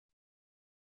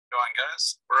Going,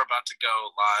 guys? We're about to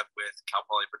go live with Cal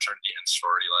Poly Fraternity and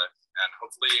Sorority Life, and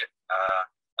hopefully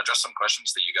address some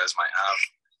questions that you guys might have.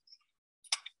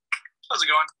 How's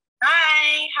it going?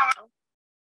 Hi, how are you?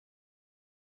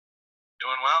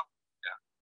 Doing well? Yeah.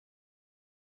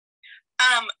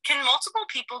 Can multiple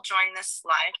people join this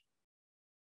live?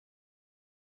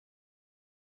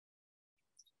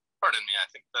 Pardon me,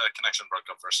 I think the connection broke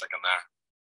up for a second there.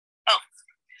 Oh,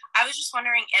 I was just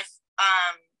wondering if,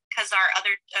 because our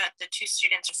other, the two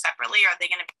students are separately, are they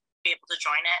going to be able to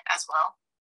join it as well?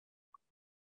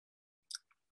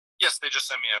 Yes, they just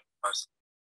sent me a request.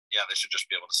 Yeah, they should just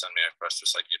be able to send me a request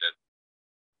just like you did.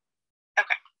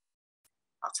 Okay.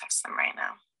 I'll text them right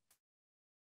now.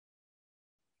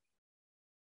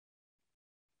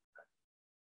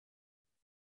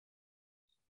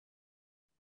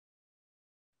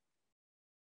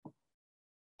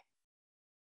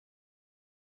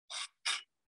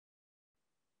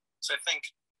 So I think,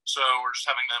 we're just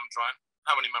having them join.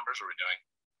 How many members are we doing?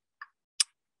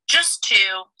 Just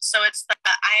two. So it's the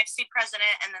IFC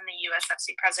president and then the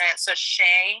USFC president. So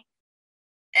Shay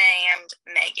and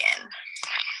Megan.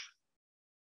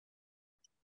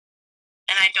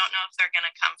 And I don't know if they're going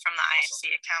to come from the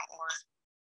IFC account or...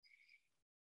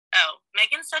 Oh,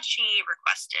 Megan said she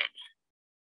requested.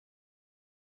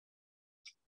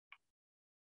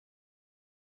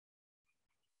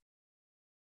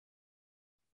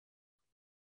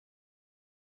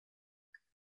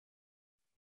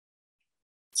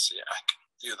 Let's see, I can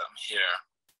view them here.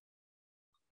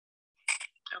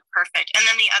 Oh, perfect. And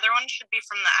then the other one should be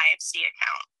from the IFC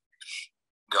account.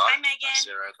 Got Hi, it. Megan. I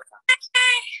see it right there.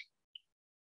 Hey.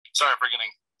 Sorry for getting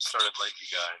started late,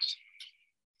 you guys.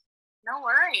 No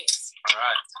worries. All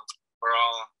right. We're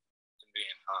all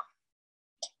convened, huh?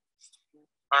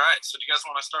 All right. So do you guys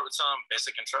want to start with some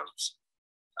basic intros?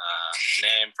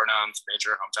 Name, pronouns,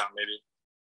 major, hometown, maybe?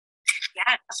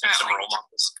 Yeah, definitely. Some role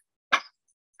models.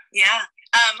 Yeah.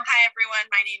 Hi, everyone.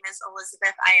 My name is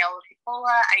Elizabeth Ayala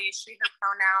Picola. I use she, her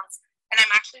pronouns, and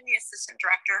I'm actually the assistant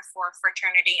director for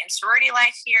fraternity and sorority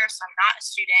life here, so I'm not a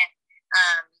student.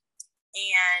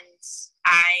 And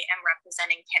I am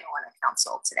representing Panel and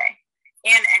Council today,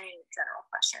 and any general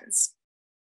questions.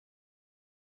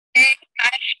 Hey,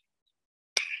 hi.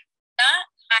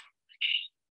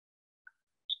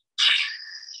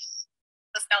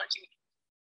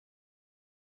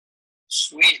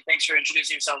 Sweet. Thanks for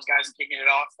introducing yourselves, guys, and kicking it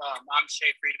off. I'm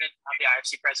Shay Friedman. I'm the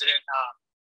IFC president.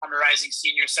 I'm a rising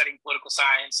senior studying political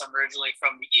science. I'm originally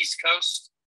from the East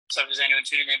Coast. So if there's anyone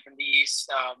tuning in from the East,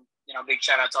 big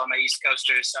shout out to all my East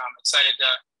Coasters. I'm excited to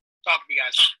talk with you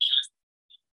guys.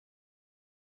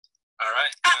 All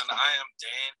right. And I am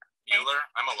Dane Mueller.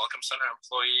 I'm a Welcome Center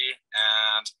employee,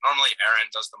 and normally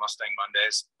Erin does the Mustang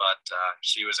Mondays, but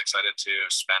she was excited to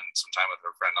spend some time with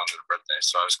her friend on her birthday.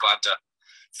 So I was glad to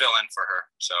fill in for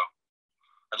her. So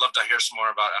I'd love to hear some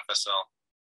more about FSL.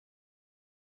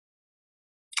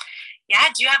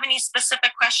 Yeah, do you have any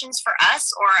specific questions for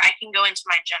us, or I can go into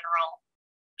my general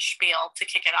spiel to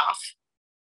kick it off?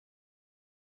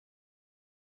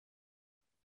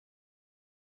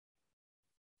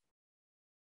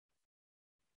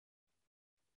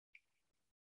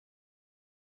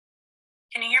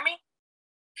 Can you hear me?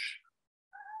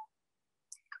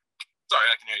 Sorry,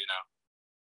 I can hear you now.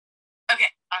 Okay,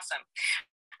 awesome.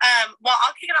 Well,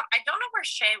 I'll kick it off. I don't know where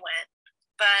Shay went,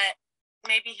 but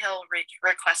maybe he'll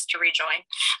request to rejoin.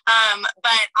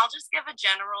 But I'll just give a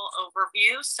general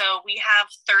overview. So we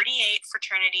have 38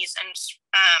 fraternities and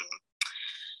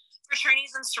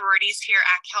sororities here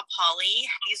at Cal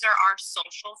Poly. These are our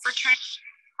social fraternities.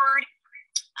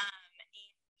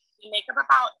 We make up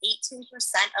about 18%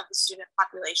 of the student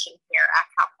population here at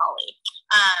Cal Poly.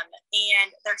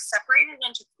 And they're separated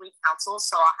into 3 councils,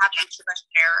 so I'll have each of us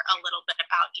share a little bit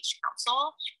about each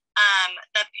council.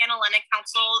 The Panhellenic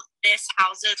Council, this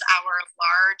houses our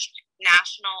large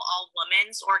national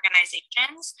all-women's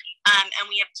organizations, and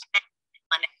we have 10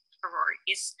 Panhellenic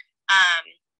sororities.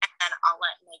 And then I'll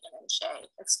let Megan and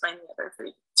Shay explain the other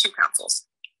 2 councils.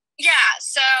 Yeah,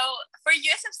 so for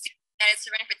USFC, that is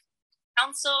Serenity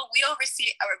Council, we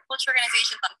oversee our culture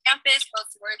organizations on campus,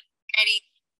 both sorority and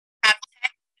have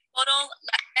 10 total,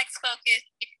 Latinx focus,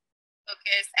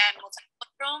 and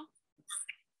multicultural.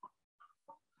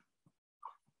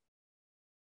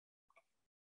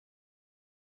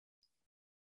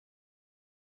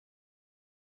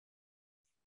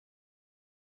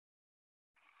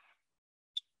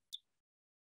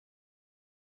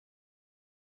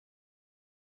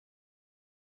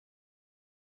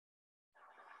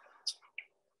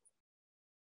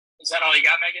 Is that all you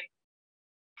got, Megan?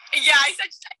 Yeah, I said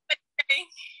okay.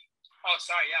 Oh,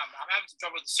 sorry. Yeah, I'm having some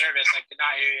trouble with the service. I could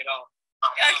not hear you at all.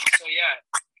 So yeah,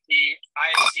 the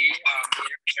IFC, the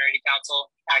Interfraternity Council,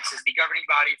 acts as the governing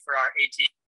body for our 18.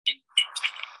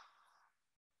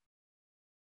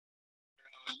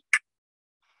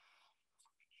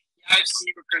 The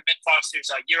IFC recruitment fosters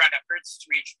year-round efforts to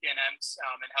reach PNMs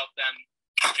and help them,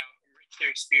 enrich their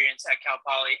experience at Cal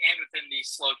Poly and within the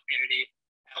SLO community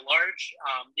at large.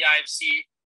 The IFC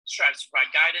strives to provide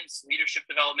guidance, leadership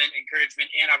development, encouragement,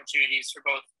 and opportunities for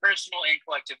both personal and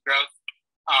collective growth.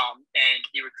 And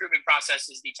the recruitment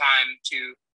process is the time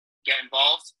to get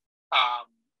involved,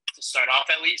 to start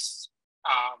off at least.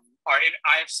 Our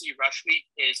IFC Rush Week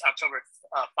is October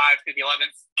 5 through the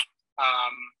 11th.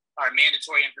 Our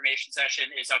mandatory information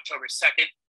session is October 2nd.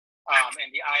 And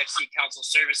the IFC Council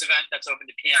Service event that's open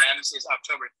to PNMs is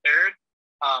October 3rd.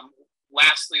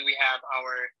 Lastly, we have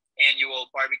our annual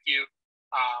barbecue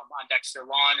on Dexter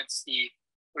Lawn. It's the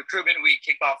Recruitment Week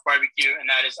Kickoff Barbecue, and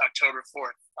that is October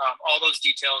 4th. All those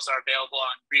details are available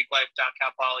on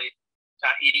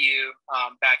greeklife.calpoly.edu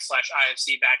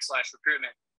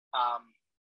 /IFC/recruitment.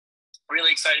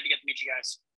 Really excited to get to meet you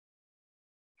guys.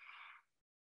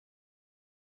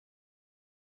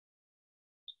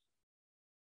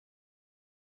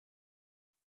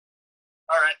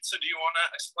 All right, so do you want to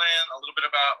explain a little bit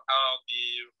about how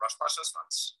the rush process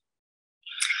runs?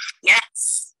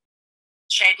 Yes.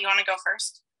 Shay, do you want to go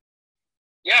first?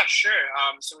 Yeah, sure.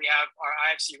 So we have our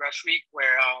IFC Rush Week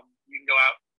where you can go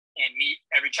out and meet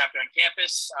every chapter on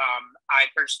campus.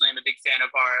 I personally am a big fan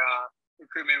of our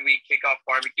Recruitment Week Kickoff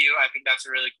Barbecue. I think that's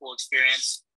a really cool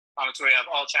experience. It's where we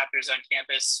have all chapters on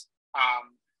campus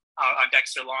on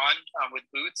Dexter Lawn with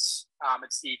booths.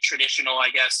 It's the traditional,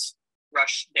 I guess,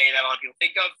 rush day that a lot of people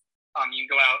think of. You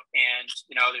can go out and,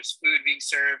 there's food being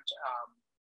served,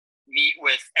 meet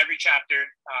with every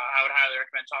chapter. I would highly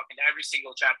recommend talking to every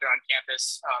single chapter on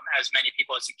campus, as many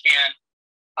people as you can.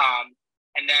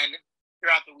 And then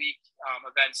throughout the week,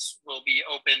 events will be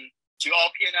open to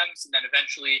all PNMs, and then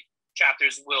eventually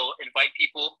chapters will invite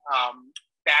people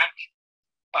back.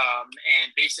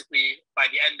 And basically, by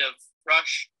the end of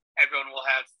Rush, everyone will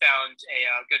have found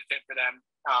a good fit for them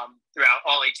throughout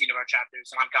all 18 of our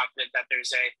chapters. And I'm confident that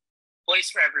there's a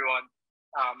place for everyone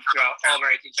throughout all of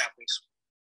our 18 chapters.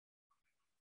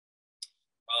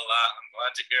 Well, I'm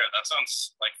glad to hear it. That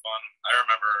sounds like fun. I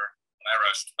remember when I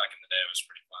rushed back in the day, it was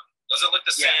pretty fun. Does it look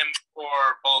the same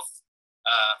for both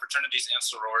fraternities and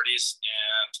sororities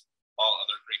and all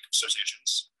other Greek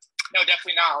associations? No,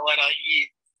 definitely not. I'll let E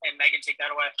and Megan take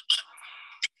that away.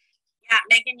 Yeah,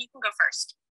 Megan, you can go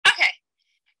first. Okay.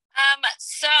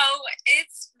 So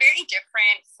it's very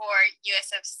different for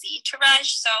USFC to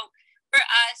rush. So for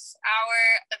us,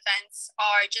 our events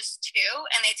are just two,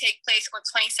 and they take place on the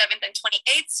 27th and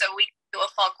 28th, so we do a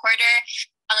fall quarter.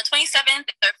 On the 27th,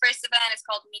 our first event is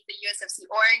called Meet the USFC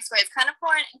Orgs, where it's kind of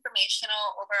more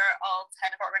informational over all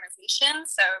 10 of our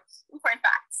organizations, so important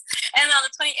facts. And on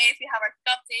the 28th, we have our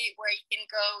update, where you can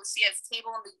go see us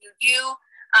table in the UU,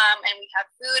 and we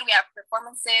have food, we have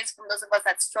performances from those of us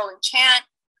that stroll and chant.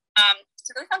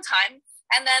 It's a really fun time.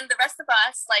 And then the rest of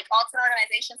us, like all 10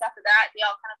 organizations after that, they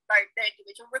all kind of start their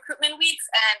individual recruitment weeks,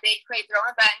 and they create their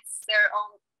own events, their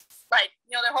own,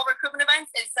 their whole recruitment events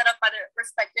is set up by their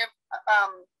respective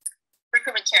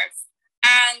recruitment chairs.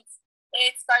 And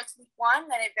it starts week 1,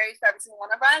 and it varies for every single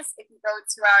one of us. If you go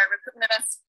to our recruitment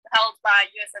events held by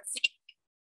USFC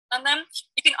on them,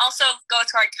 you can also go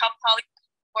to our Cal Poly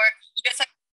or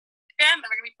USFC Instagram, and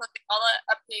we're going to be posting all the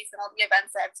updates and all the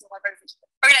events that every single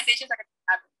organizations are going to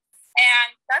have.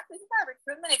 And that's basically our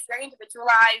recruitment. It's very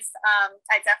individualized.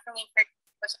 I definitely encourage you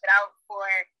to push it out for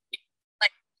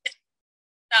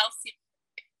diverse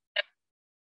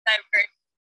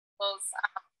people's.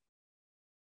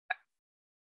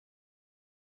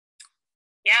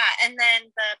 Yeah, and then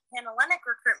the Panhellenic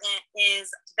recruitment is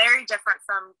very different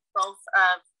from both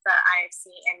of the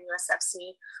IFC and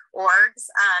USFC orgs.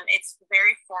 It's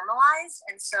very formalized,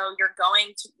 and so you're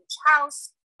going to each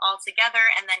house all together,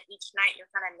 and then each night you're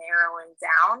kind of narrowing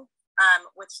down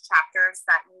which chapters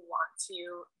that you want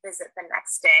to visit the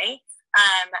next day.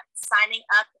 Signing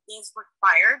up is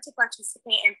required to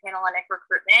participate in Panhellenic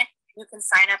recruitment. You can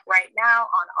sign up right now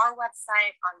on our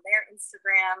website, on their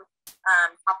Instagram,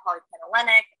 Cal Poly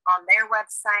Panhellenic, on their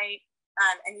website,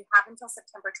 and you have until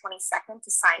September 22nd to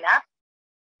sign up.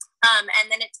 And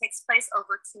then it takes place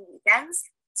over 2 weekends.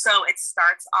 So it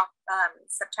starts off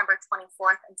September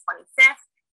 24th and 25th.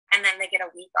 And then they get a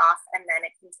week off, and then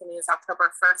it continues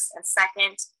October 1st and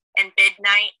 2nd, and bid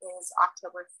night is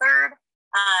October 3rd,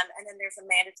 and then there's a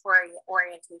mandatory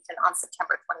orientation on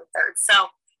September 23rd. So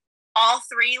All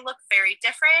three look very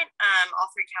different. All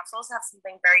three councils have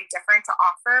something very different to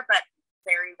offer, but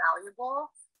very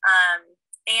valuable.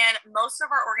 And most of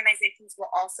our organizations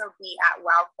will also be at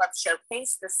Wow Club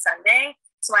Showcase this Sunday.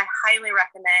 So I highly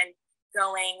recommend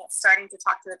going, starting to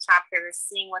talk to the chapters,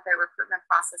 seeing what their recruitment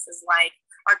process is like.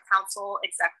 Our council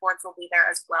exec boards will be there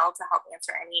as well to help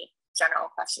answer any general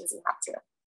questions you have too.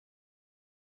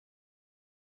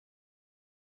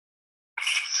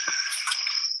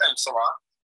 Thanks a lot.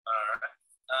 All right.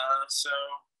 So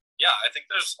yeah, I think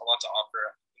there's a lot to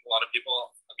offer. A lot of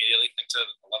people immediately think to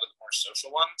a lot of the more social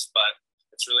ones, but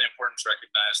it's really important to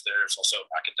recognize there's also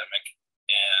academic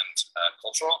and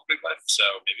cultural Greek life. So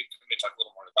maybe can we talk a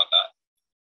little more about that?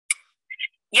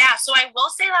 Yeah, so I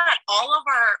will say that all of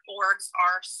our orgs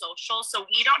are social. So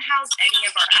we don't house any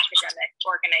of our academic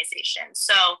organizations.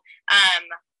 So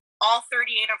all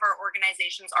 38 of our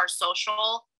organizations are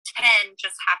social. 10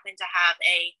 just happen to have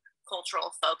a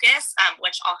cultural focus,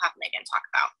 which I'll have Megan talk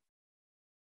about.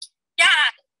 Yeah.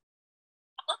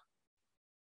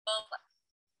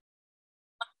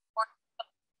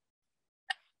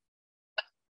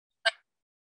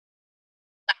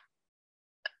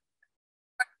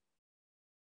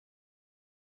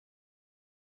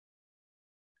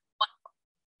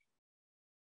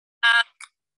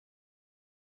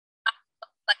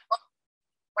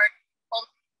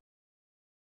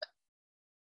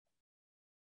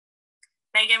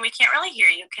 Megan, we can't really hear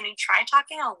you. Can you try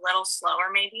talking a little slower,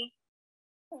 maybe?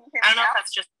 I don't know if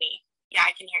that's just me. Yeah,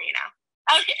 I can hear you now.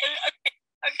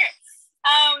 Okay.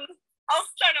 I'll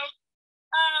start off.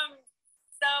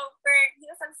 So for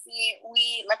USMC,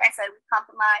 we, like I said,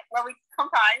 we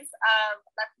comprise of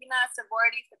Latina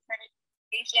sororities, fraternities,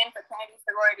 Asian fraternities,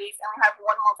 sororities, and we have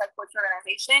one multicultural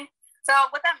organization. So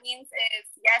what that means is,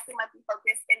 yes, it might be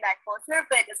focused in that culture,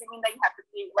 but it doesn't mean that you have to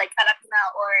be like a Latina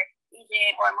or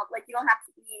Asian or like you don't have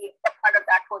to be a part of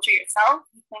that culture yourself.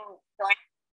 You can join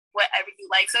whatever you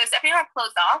like. So it's definitely not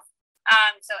closed off.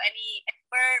 So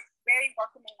we're very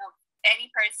welcoming of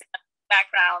any person,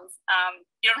 backgrounds.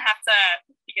 You don't have to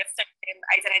be a certain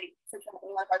identity to join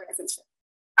any organization.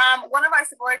 One of our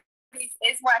sororities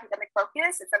is more academic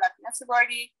focused. It's a Latina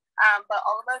sorority, but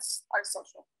all of us are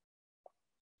social.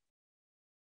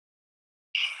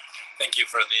 Thank you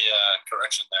for the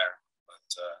correction there. But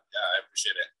yeah, I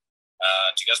appreciate it.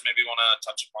 Do you guys maybe want to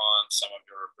touch upon some of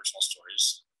your personal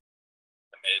stories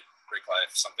that made Greek life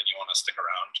something you want to stick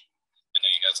around? I know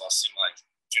you guys all seem like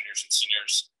juniors and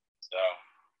seniors. So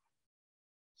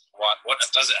what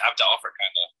does it have to offer,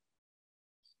 kind of?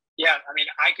 Yeah, I mean,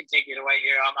 I could take it away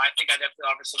here. I think I definitely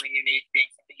offer something unique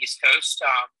being from the East Coast.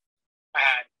 I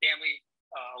had family,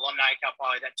 alumni at Cal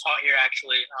Poly that taught here,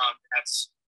 actually.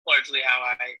 That's largely how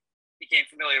I became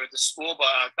familiar with the school,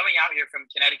 but coming out here from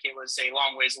Connecticut was a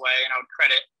long ways away, and I would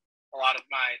credit a lot of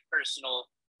my personal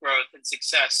growth and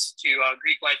success to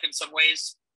Greek life in some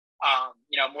ways.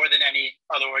 More than any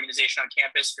other organization on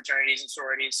campus, fraternities and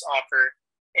sororities offer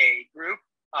a group.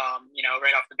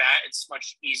 Right off the bat, it's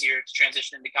much easier to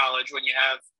transition into college when you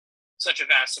have such a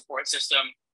vast support system.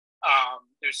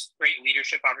 There's great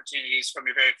leadership opportunities from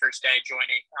your very first day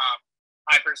joining.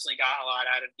 I personally got a lot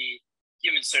out of the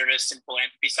human service and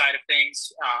philanthropy side of things.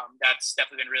 That's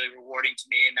definitely been really rewarding to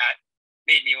me, and that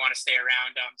made me want to stay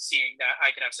around, seeing that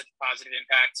I could have such a positive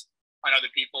impact on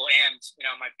other people and,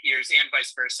 my peers, and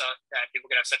vice versa, that people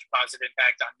could have such a positive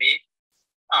impact on me.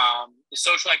 The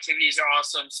social activities are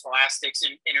awesome, scholastics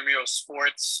and intramural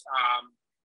sports,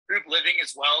 group living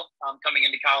as well, coming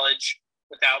into college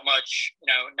without much,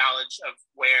 knowledge of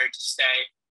where to stay.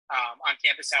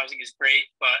 On-campus housing is great,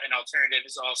 but an alternative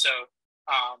is also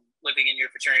living in your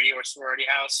fraternity or sorority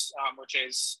house, which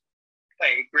is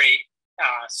a great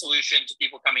solution to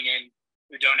people coming in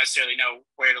who don't necessarily know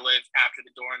where to live after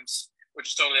the dorms, which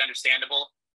is totally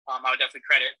understandable. I would definitely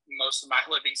credit most of my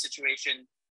living situation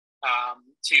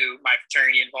to my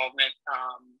fraternity involvement.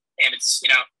 And it's,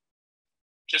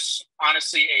 just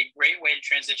honestly a great way to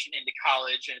transition into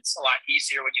college. And it's a lot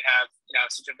easier when you have,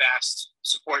 such a vast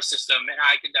support system. And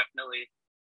I can definitely,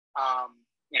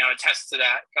 attest to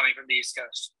that coming from the East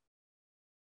Coast.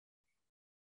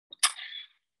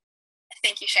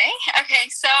 Thank you, Shay. Okay,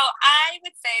 so I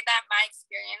would say that my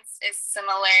experience is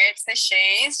similar to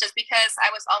Shay's, just because I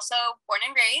was also born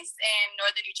and raised in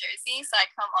northern New Jersey, so I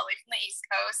come all the way from the East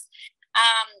Coast.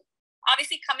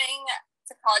 Obviously, coming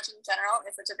to college in general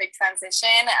is such a big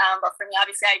transition, but for me,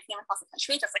 obviously, I came across the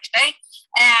country just like Shay,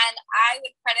 and I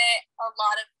would credit a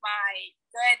lot of my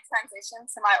good transition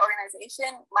to my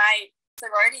organization. My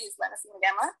sorority is Lena Sigma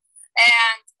Gamma,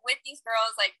 and with these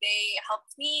girls, they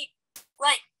helped me,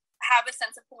 have a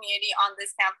sense of community on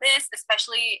this campus,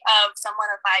 especially of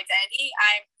someone of my identity.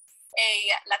 I'm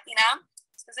a Latina,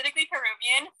 specifically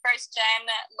Peruvian, first-gen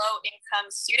low-income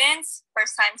students,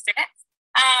 first-time students.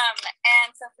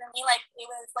 And so for me, like, it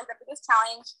was like the biggest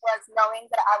challenge was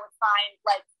knowing that I would find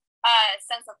like a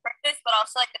sense of purpose, but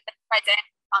also like the sense of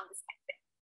identity on this campus.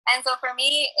 And so for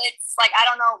me, it's like, I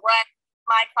don't know what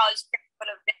my college experience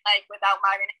would have been like without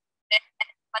my organization, and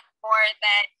much more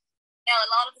than, you know, a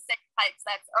lot of the stereotypes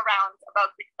that's around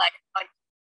about Greek life, like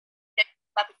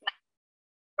about the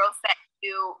growth that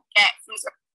you get from this.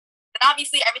 And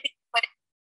obviously everything put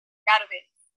out of it.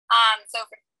 So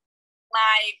for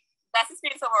my best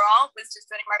experience overall was just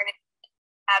doing marketing,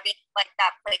 having like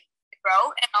that place to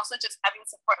grow, and also just having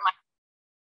support in my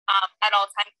at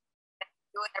all times,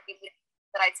 doing everything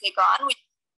that I take on, which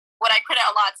what I credit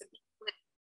a lot to people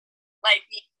like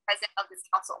being president of this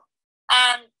council.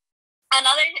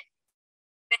 Another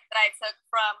thing that I took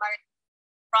from my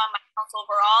council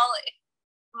overall is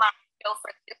my feel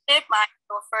for leadership, my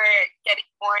feel for getting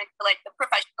more into like the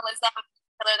professionalism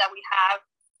pillar that we have.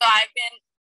 So I've been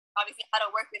obviously how to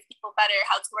work with people better,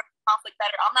 how to work with conflict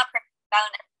better. I'm not perfect,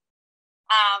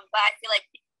 but I feel like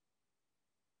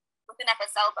within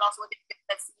FSL, but also within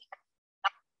FSC,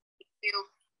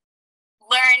 to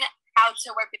learn how to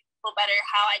work with people better,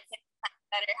 how I can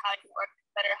better, how I can work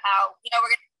better, how, you know,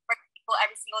 we're going to work with people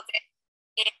every single day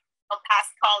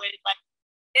past college. Like,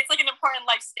 it's like an important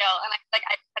life skill, and I feel like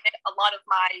I credit a lot of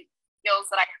my skills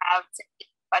that I have to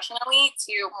professionally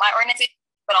to my organization,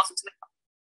 but also to the company.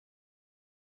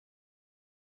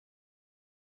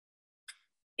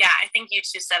 Yeah, I think you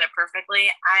two said it perfectly.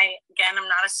 I'm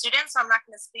not a student, so I'm not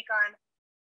going to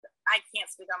I can't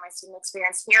speak on my student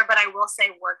experience here, but I will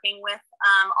say working with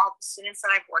all the students that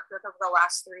I've worked with over the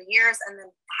last 3 years, and then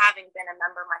having been a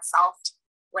member myself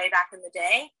way back in the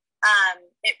day,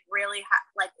 it really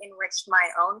enriched my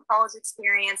own college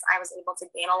experience. I was able to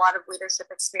gain a lot of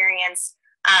leadership experience,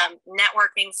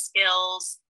 networking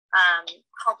skills,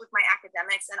 help with my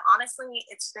academics, and honestly,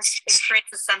 it creates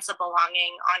a sense of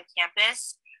belonging on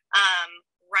campus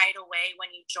right away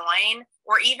when you join,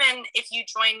 or even if you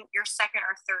join your second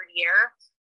or third year.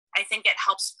 I think it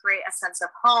helps create a sense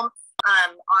of home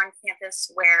on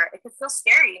campus where it could feel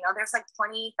scary. You know, there's like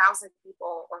 20,000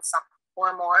 people or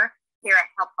more here at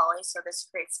Cal Poly, so this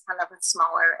creates kind of a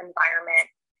smaller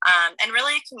environment, and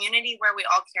really a community where we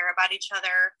all care about each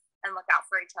other and look out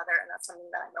for each other, and that's something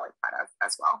that I'm really proud of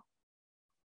as well.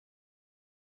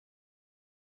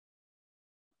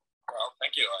 Well,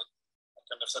 thank you. I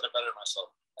couldn't have said it better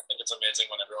myself. I think it's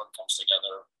amazing when everyone comes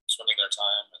together, spending their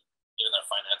time and even their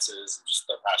finances and just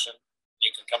their passion.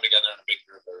 You can come together in a big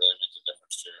group that really makes a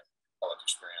difference to your college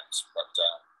experience. But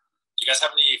do you guys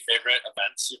have any favorite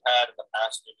events you've had in the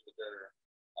past, maybe with your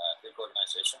Greek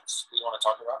organizations that you want to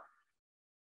talk about?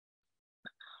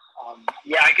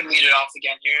 Yeah, I can lead it off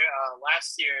again here.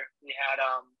 Last year, we had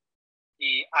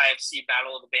the IFC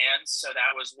Battle of the Bands. So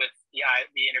that was with the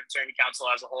Interfraternity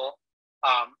Council as a whole.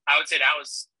 I would say that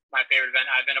was my favorite event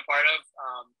I've been a part of.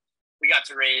 We got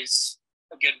to raise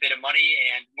a good bit of money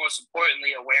and, most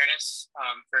importantly, awareness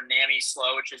for NAMI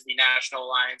SLO, which is the National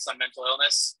Alliance on Mental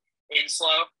Illness in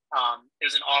SLO. It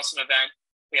was an awesome event.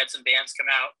 We had some bands come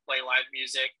out, play live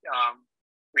music,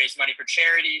 raise money for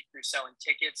charity through selling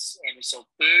tickets, and we sold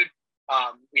food.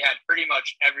 We had pretty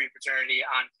much every fraternity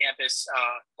on campus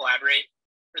collaborate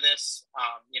for this,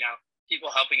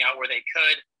 people helping out where they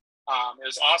could. It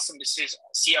was awesome to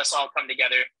see us all come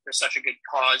together for such a good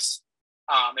cause.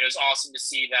 It was awesome to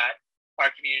see that our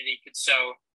community could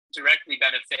so directly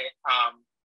benefit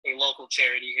a local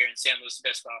charity here in San Luis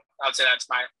Obispo. I would say that's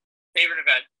my favorite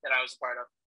event that I was a part of.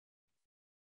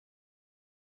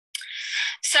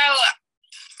 So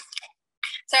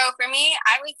for me,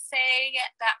 I would say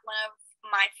that one of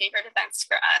my favorite events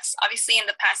for us, obviously in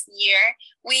the past year,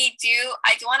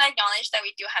 I do want to acknowledge that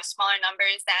we do have smaller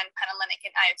numbers than Panhellenic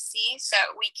and IFC, so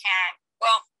we can,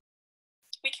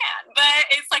 but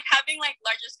it's like having like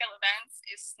larger scale events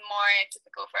is more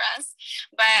typical for us.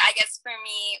 But I guess for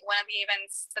me, one of the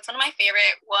events that's one of my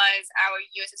favorite was our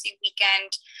USSC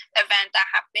weekend event that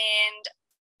happened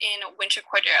in winter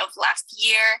quarter of last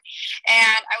year.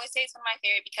 And I would say it's one of my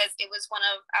favorite because it was one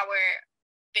of our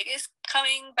biggest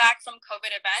coming back from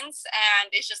COVID events, and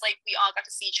it's just like we all got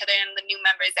to see each other and the new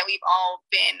members that we've all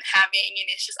been having, and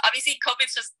it's just obviously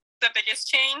COVID's just the biggest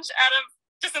change out of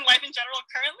just in life in general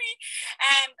currently,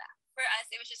 and for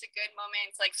us it was just a good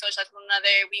moment to like socialize with one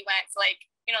another. We went to like,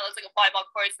 it was like a volleyball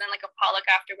courts and then like a potluck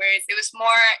afterwards. It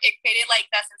created like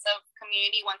that sense of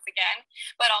community once again,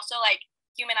 but also like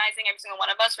humanizing every single one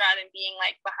of us rather than being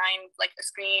like behind like a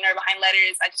screen or behind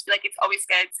letters. I just feel like it's always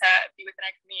good to be within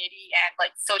our community and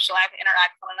like socialize and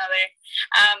interact with one another.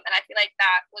 And I feel like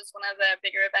that was one of the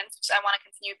bigger events which I want to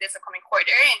continue this upcoming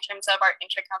quarter in terms of our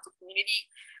intra-council community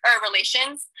or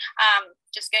relations.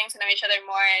 Just getting to know each other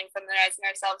more and familiarizing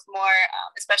ourselves more,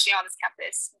 especially on this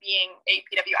campus being a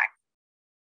PWI.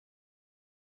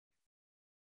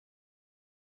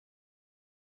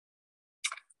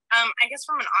 I guess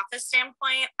from an office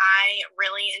standpoint, I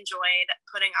really enjoyed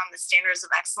putting on the Standards of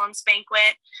Excellence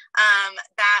banquet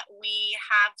that we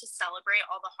have to celebrate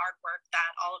all the hard work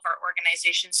that all of our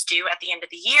organizations do at the end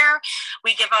of the year.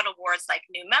 We give out awards like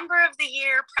New Member of the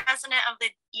Year, President of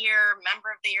the Year,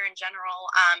 Member of the Year in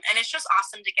general. And it's just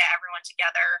awesome to get everyone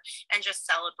together and just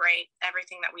celebrate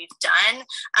everything that we've done.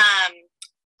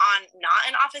 On not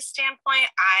an office standpoint,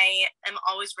 I am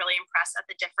always really impressed at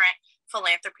the different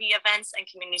philanthropy events and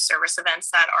community service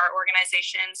events that our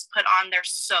organizations put on. They're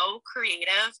so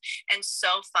creative and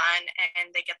so fun, and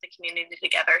they get the community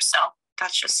together. So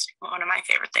that's just one of my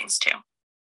favorite things too.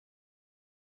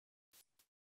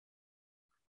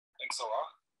 Thanks a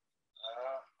lot.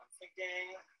 I'm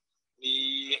thinking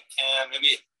we can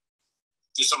maybe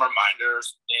do some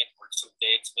reminders or some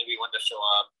dates, maybe when to show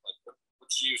up, like what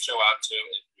you show out to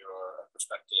if you're a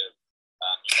prospective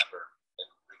new member in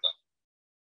Greenland.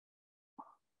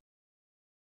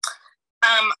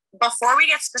 Before we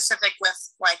get specific with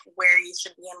like where you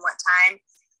should be and what time,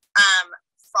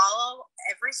 follow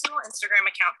every single Instagram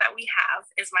account that we have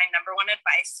is my number one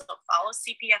advice. So follow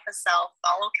CPFSL,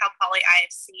 follow Cal Poly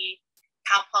IFC,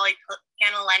 Cal Poly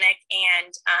Panhellenic,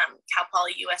 and Cal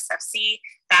Poly USFC.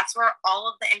 That's where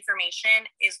all of the information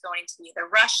is going to be.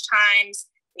 The rush times,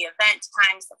 the event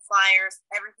times, the flyers,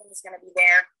 everything is going to be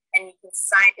there. And you can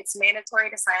sign, it's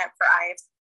mandatory to sign up for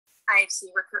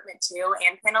IFC recruitment too,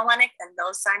 and Panhellenic, and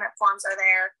those sign up forms are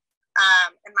there.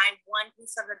 And my one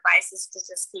piece of advice is to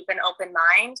just keep an open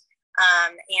mind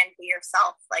and be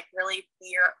yourself, like really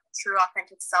be your true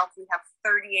authentic self. We have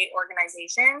 38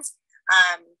 organizations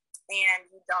and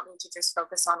you don't need to just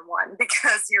focus on one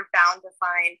because you're bound to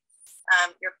find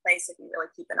your place if you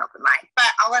really keep an open mind.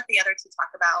 But I'll let the other two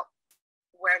talk about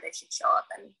where they should show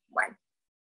up and when.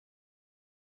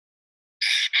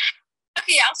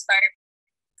 Okay, I'll start.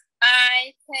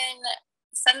 I can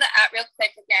send the at real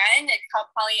quick again at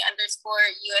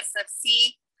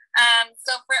CalPoly_USFC.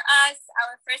 So for us,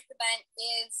 our first event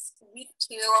is week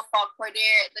 2 of fall quarter,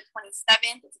 the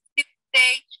 27th. It's a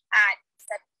Tuesday at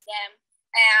 7 p.m.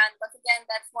 And once again,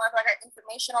 that's more of like our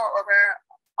informational over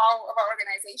all of our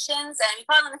organizations. And we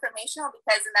call them informational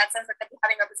because in that sense, we're going to be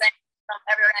having representatives from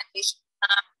every organization.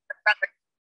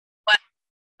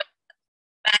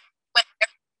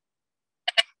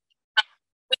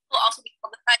 Which will also be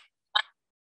publicized.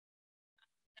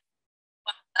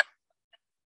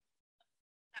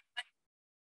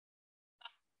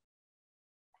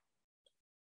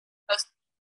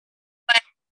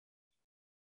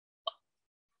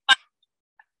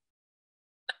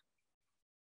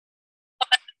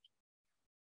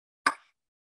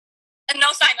 And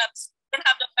no signups. Don't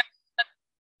have no signups.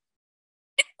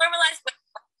 It's normalized with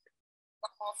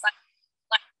all signups.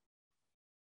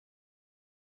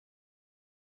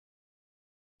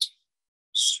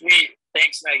 Sweet.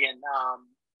 Thanks, Megan.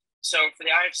 So for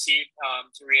the IFC,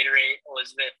 to reiterate,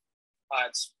 Elizabeth,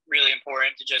 it's really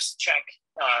important to just check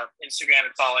Instagram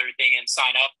and follow everything and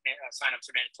sign up. Sign-ups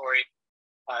are mandatory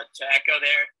to echo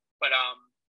there. But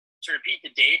to repeat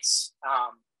the dates,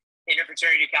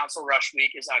 Interfraternity Council Rush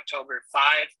Week is October 5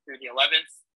 through the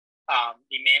 11th.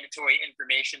 The mandatory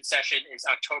information session is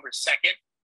October 2nd.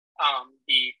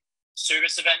 The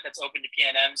service event that's open to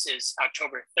PNMs is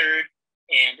October 3rd.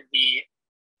 And the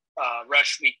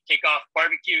Rush Week kickoff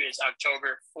barbecue is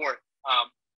October 4th.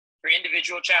 For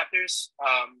individual chapters,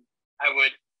 I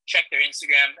would check their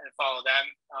Instagram and follow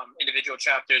them. Individual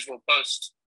chapters will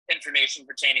post information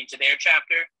pertaining to their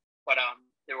chapter, but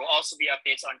there will also be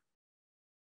updates on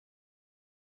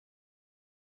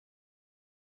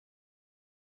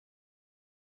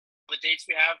the dates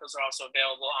we have. Those are also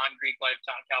available on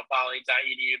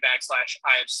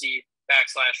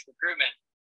greeklife.calpoly.edu/IFC/recruitment.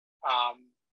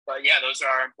 But yeah, those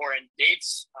are our important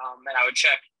dates. And I would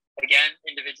check, again,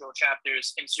 individual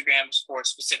chapters' Instagrams for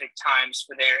specific times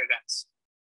for their events.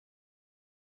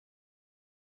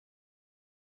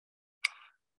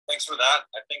 Thanks for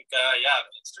that. I think,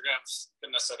 Instagram's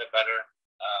couldn't have said it better.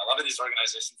 A lot of these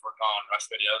organizations work on Rush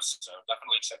videos, so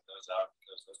definitely check those out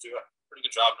because those do a pretty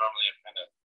good job normally of kind of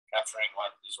capturing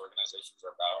what these organizations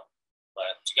are about.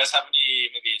 But do you guys have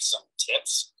maybe some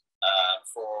tips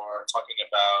for talking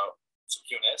about some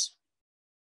Q&As?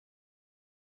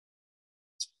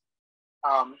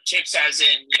 Tips as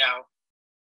in,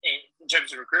 in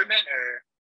terms of recruitment, or?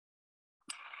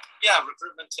 Yeah,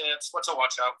 recruitment tips, what to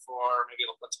watch out for, maybe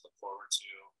what to look forward to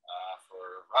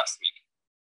for Rush Week.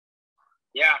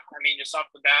 Yeah, I mean, just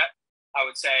off the bat, I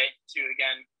would say to,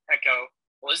 again, echo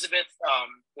Elizabeth,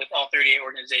 with all 38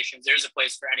 organizations, there's a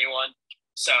place for anyone.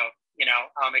 So,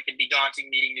 it can be daunting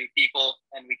meeting new people,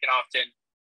 and we can often,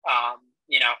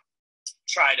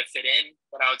 try to fit in.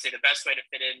 But I would say the best way to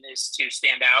fit in is to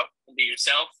stand out and be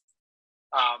yourself.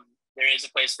 There is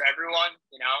a place for everyone,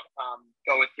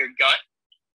 go with your gut.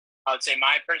 I would say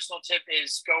my personal tip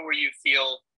is go where you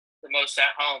feel the most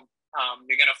at home.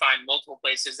 You're going to find multiple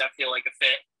places that feel like a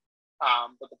fit.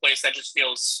 But the place that just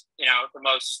feels, the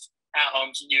most at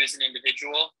home to you as an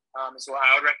individual is what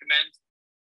I would recommend.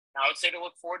 And I would say to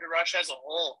look forward to Rush as a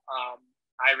whole.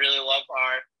 I really love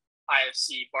our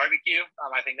IFC barbecue.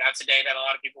 I think that's a day that a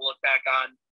lot of people look back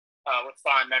on with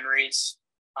fond memories.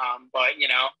 But,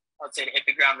 I would say to hit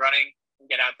the ground running and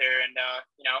get out there and,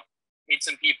 meet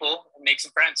some people and make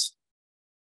some friends.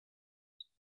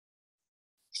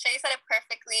 Shay said it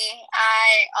perfectly.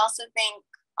 I also think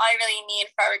all you really need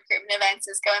for our recruitment events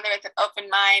is go in there with an open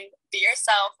mind, be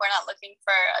yourself. We're not looking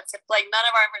for a tip. Like, none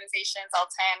of our organizations, all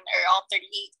 10 or all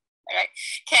 38, right,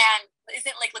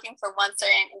 isn't like looking for one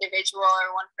certain individual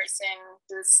or one person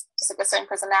who's just like a certain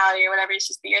personality or whatever. It's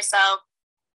just be yourself,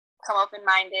 come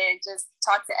open-minded, just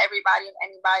talk to everybody and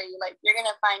anybody. Like, you're going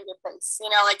to find your place,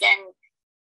 and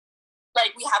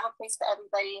we have a place for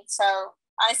everybody. So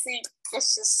honestly,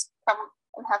 just come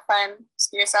and have fun,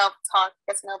 just be yourself, talk,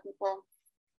 get to know people.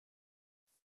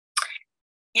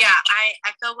 Yeah, I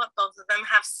echo what both of them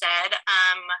have said.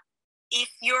 If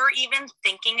you're even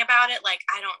thinking about it, like,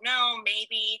 I don't know,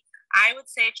 maybe, I would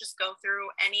say just go through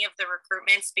any of the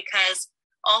recruitments, because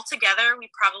altogether we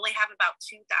probably have about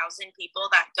 2,000 people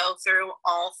that go through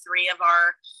all three of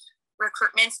our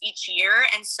recruitments each year.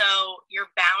 And so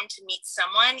you're bound to meet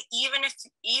someone. Even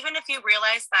if you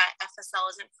realize that FSL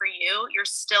isn't for you, you're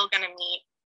still going to meet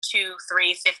 2,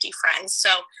 3, 50 friends.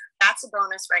 So that's a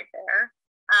bonus right there.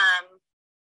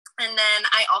 And then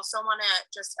I also want to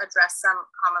just address some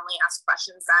commonly asked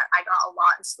questions that I got a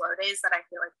lot in slow days that I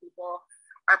feel like people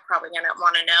are probably going to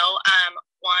want to know.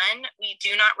 One, we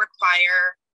do not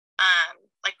require,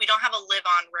 we don't have a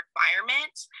live-on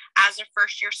requirement. As a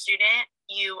first-year student,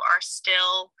 you are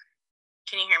still,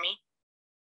 can you hear me?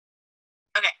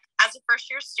 Okay. As a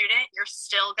first-year student, you're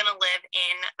still going to live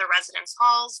in the residence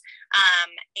halls,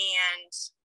 and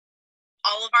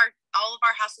all of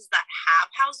our houses that have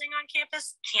housing on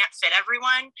campus can't fit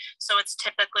everyone, so it's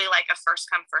typically like a first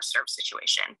come first serve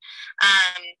situation.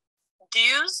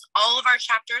 Dues, all of our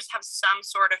chapters have some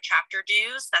sort of chapter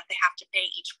dues that they have to pay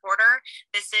each quarter.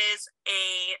 This is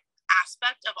a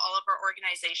aspect of all of our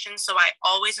organizations, so I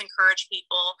always encourage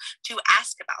people to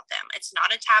ask about them. It's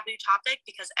not a taboo topic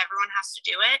because everyone has to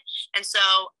do it, and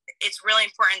so it's really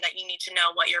important that you need to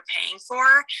know what you're paying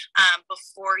for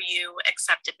before you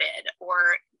accept a bid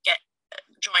or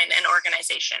join an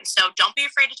organization. So don't be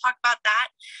afraid to talk about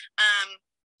that.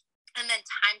 And then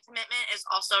time commitment is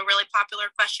also a really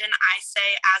popular question. I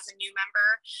say as a new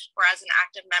member or as an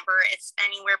active member, it's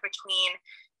anywhere between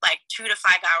 2 to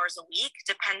 5 hours a week,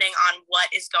 depending on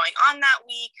what is going on that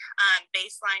week.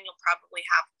 Baseline, you'll probably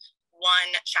have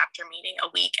one chapter meeting a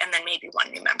week and then maybe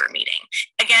one new member meeting.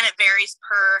 Again, it varies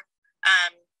per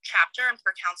chapter and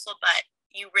per council, but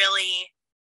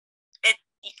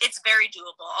it's very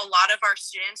doable. A lot of our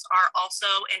students are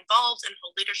also involved in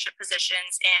whole leadership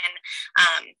positions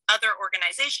in other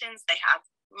organizations. They have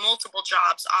multiple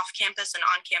jobs off campus and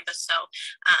on campus, so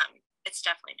it's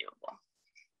definitely doable.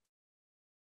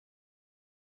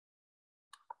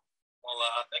 Well,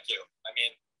 thank you. I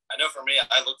mean, I know for me,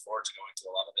 I look forward to going to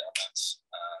a lot of the events,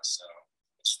 so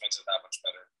it just makes it that much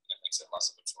better. It makes it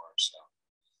less of a chore. So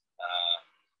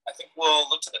I think we'll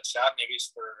look to the chat maybe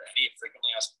for any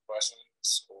frequently asked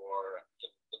questions, or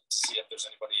see if there's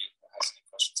anybody who has any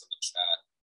questions in the chat.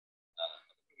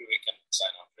 Maybe we can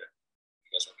sign off here.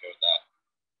 You guys are okay with that?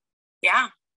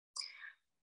 Yeah.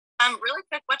 Really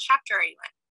quick, what chapter are you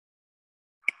in?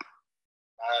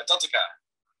 Delta Chi.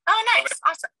 Oh, nice. Okay.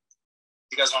 Awesome.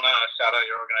 You guys want to shout out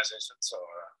your organizations,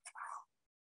 or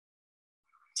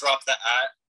drop the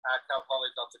at Cal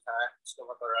Poly Delta Chi, still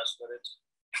with our S footage?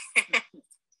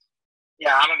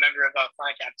 Yeah, I'm a member of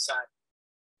Phi Kappa Psi.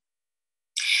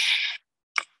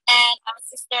 And I'm a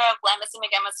sister of Lambda Sigma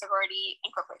Gamma Sorority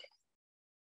Incorporated.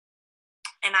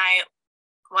 And I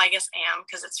guess am,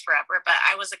 because it's forever, but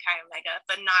I was a Chi Omega,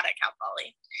 but not at Cal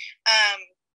Poly.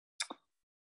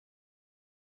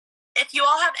 If you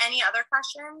all have any other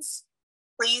questions,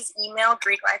 please email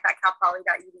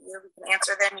greeklife@calpoly.edu. We can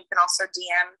answer them. You can also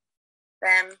DM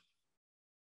them.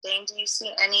 Dane, do you see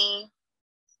any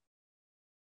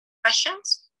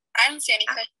questions? I don't see any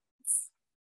questions.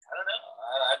 I don't know.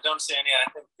 I don't see any. I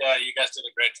think you guys did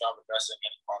a great job addressing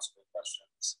any possible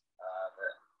questions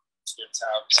that students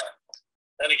have. But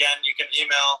then again, you can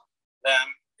email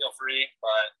them. Feel free.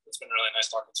 But it's been really nice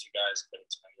talking to you guys, getting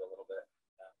to know you a little bit,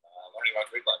 and learning about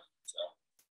Greek life. So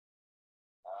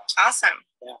awesome.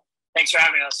 Yeah. Thanks for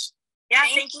having us. Yeah,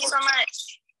 thank you so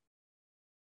much.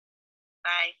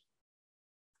 Bye.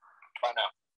 Bye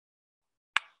now.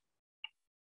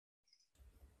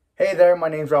 Hey there, my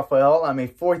name's Rafael. I'm a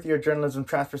fourth-year journalism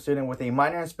transfer student with a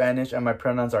minor in Spanish, and my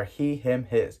pronouns are he, him,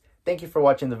 his. Thank you for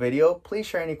watching the video. Please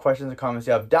share any questions or comments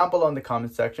you have down below in the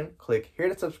comment section. Click here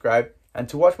to subscribe, and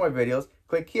to watch more videos,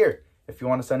 click here. If you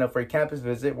want to sign up for a campus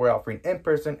visit, we're offering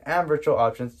in-person and virtual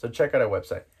options, so check out our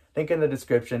website. Link in the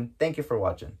description. Thank you for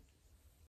watching.